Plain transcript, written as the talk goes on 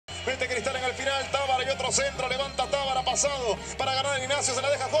Mete Cristal en el final, Tábara y otro centro, levanta Tábara, pasado para ganar el Ignacio, se la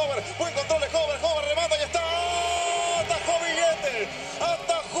deja Hover, buen control de Hover, remata y está.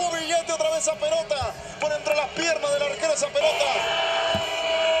 Atajó Billete otra vez esa pelota, por entre las piernas del arquero esa pelota.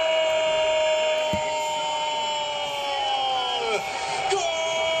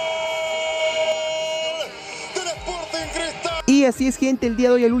 Y así es, gente, el día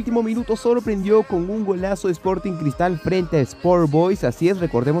de hoy el último minuto sorprendió con un golazo de Sporting Cristal frente a Sport Boys. Así es,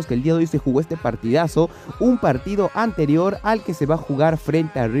 recordemos que el día de hoy se jugó este partidazo, un partido anterior al que se va a jugar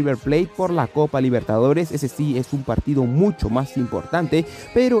frente a River Plate por la Copa Libertadores. Ese sí es un partido mucho más importante,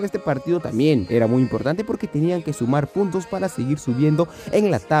 pero este partido también era muy importante porque tenían que sumar puntos para seguir subiendo en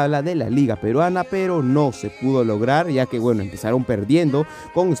la tabla de la Liga Peruana, pero no se pudo lograr, ya que bueno, empezaron perdiendo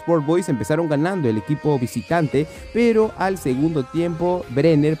con Sport Boys, empezaron ganando el equipo visitante, pero al segundo tiempo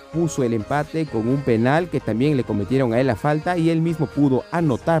Brenner puso el empate con un penal que también le cometieron a él la falta y él mismo pudo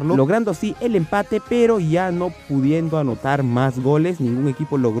anotarlo, logrando así el empate, pero ya no pudiendo anotar más goles. Ningún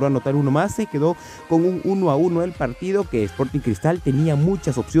equipo logró anotar uno más, se quedó con un 1-1 el partido, que Sporting Cristal tenía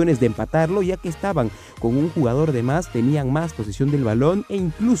muchas opciones de empatarlo, ya que estaban con un jugador de más, tenían más posesión del balón e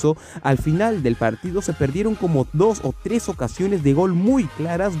incluso al final del partido se perdieron como 2 o 3 ocasiones de gol muy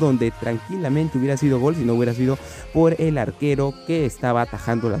claras donde tranquilamente hubiera sido gol si no hubiera sido por el arquero que estaba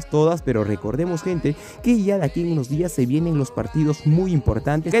atajándolas todas. Pero recordemos, gente, que ya de aquí en unos días se vienen los partidos muy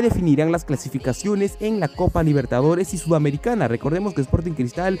importantes que definirán las clasificaciones en la Copa Libertadores y Sudamericana. Recordemos que Sporting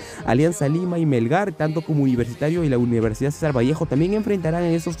Cristal, Alianza Lima y Melgar, tanto como Universitario y la Universidad César Vallejo, también enfrentarán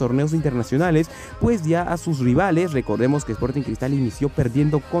en estos torneos internacionales pues ya a sus rivales. Recordemos que Sporting Cristal inició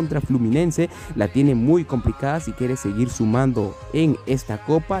perdiendo contra Fluminense, la tiene muy complicada si quiere seguir sumando en esta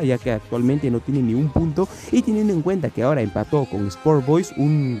copa, ya que actualmente no tiene ni un punto, y teniendo en cuenta que ahora empató con Sport Boys,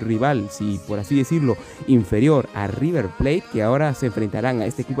 un rival, si por así decirlo, inferior a River Plate, que ahora se enfrentarán a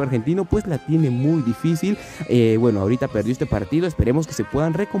este equipo argentino, pues la tiene muy difícil. Bueno, ahorita perdió este partido, esperemos que se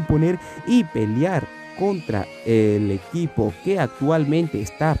puedan recomponer y pelear contra el equipo que actualmente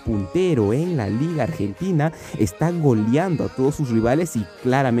está puntero en la Liga Argentina, está goleando a todos sus rivales y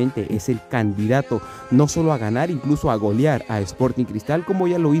claramente es el candidato no solo a ganar, incluso a golear a Sporting Cristal, como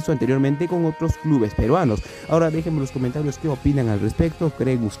ya lo hizo anteriormente con otros clubes peruanos. Ahora déjenme en los comentarios qué opinan al respecto.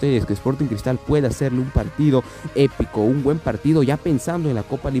 ¿Creen ustedes que Sporting Cristal puede hacerle un partido épico, un buen partido, ya pensando en la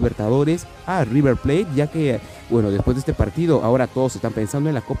Copa Libertadores a River Plate? Ya que bueno, después de este partido ahora todos están pensando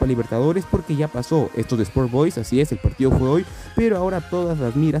en la Copa Libertadores porque ya pasó esto de Sport Boys, así es, el partido fue hoy, pero ahora todas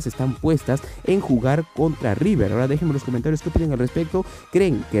las miras están puestas en jugar contra River. Ahora déjenme en los comentarios qué opinan al respecto.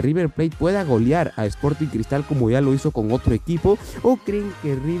 ¿Creen que River Plate pueda golear a Sporting Cristal como ya lo hizo con otro equipo? ¿O creen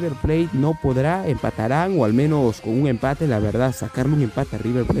que River Plate no podrá, empatarán, o al menos con un empate? La verdad, sacarle un empate a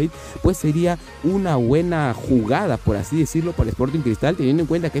River Plate pues sería una buena jugada, por así decirlo, para Sporting Cristal, teniendo en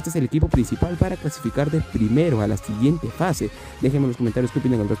cuenta que este es el equipo principal para clasificar de primero a la siguiente fase. Déjenme en los comentarios qué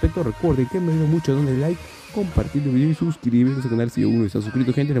opinan al respecto. Recuerden que me ayuda mucho dándole like, compartir el video y suscribirse al canal si aún no está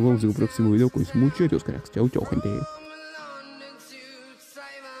suscrito, gente. Nos vemos en un próximo video. Cuídense mucho y adiós, cracks. Chau, chau, gente.